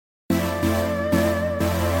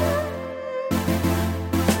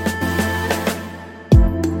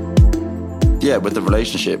with the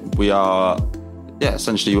relationship, we are,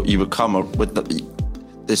 essentially you become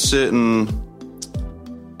there's certain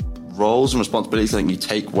roles and responsibilities I think you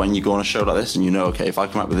take when you go on a show like this, and okay, if I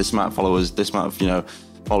come up with this amount of followers, this amount of,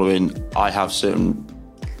 following, I have certain,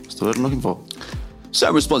 what's the word I'm looking for?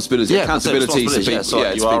 Certain responsibility, accountability to people.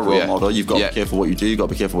 So you are a role model, you've got to be careful what you do, you've got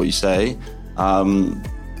to be careful what you say.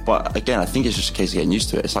 But again, I think it's just a case of getting used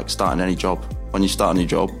to it. It's like starting any job. When you start a new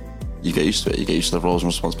job, you get used to it. You get used to the roles and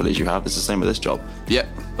responsibilities you have. It's the same with this job. Yeah.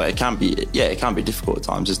 But it can be difficult at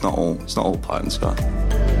times. It's not all pie in the sky.